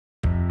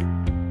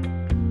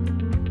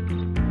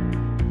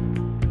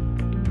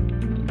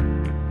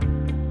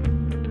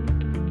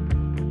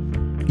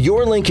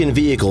Your Lincoln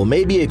vehicle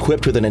may be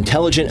equipped with an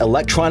intelligent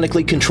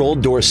electronically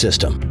controlled door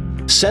system.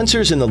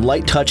 Sensors in the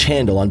light touch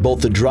handle on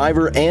both the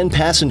driver and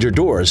passenger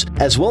doors,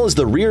 as well as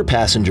the rear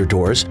passenger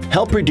doors,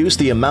 help reduce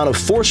the amount of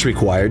force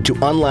required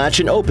to unlatch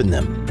and open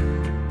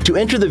them. To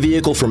enter the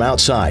vehicle from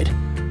outside,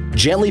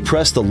 gently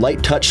press the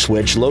light touch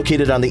switch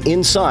located on the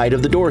inside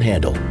of the door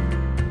handle.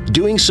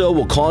 Doing so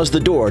will cause the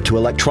door to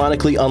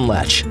electronically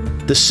unlatch.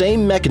 The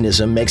same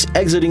mechanism makes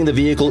exiting the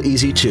vehicle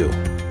easy too.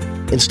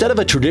 Instead of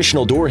a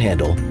traditional door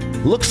handle,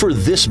 look for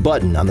this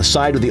button on the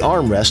side of the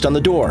armrest on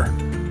the door.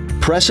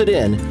 Press it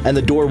in and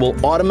the door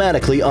will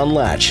automatically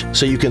unlatch,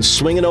 so you can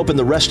swing it open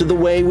the rest of the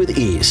way with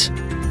ease.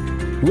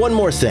 One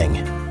more thing.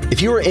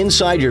 If you are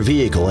inside your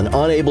vehicle and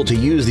unable to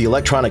use the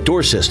electronic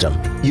door system,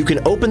 you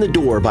can open the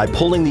door by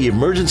pulling the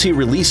emergency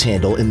release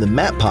handle in the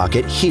map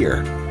pocket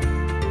here.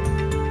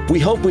 We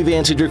hope we've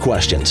answered your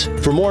questions.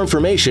 For more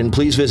information,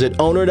 please visit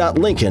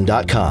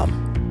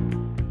owner.lincoln.com.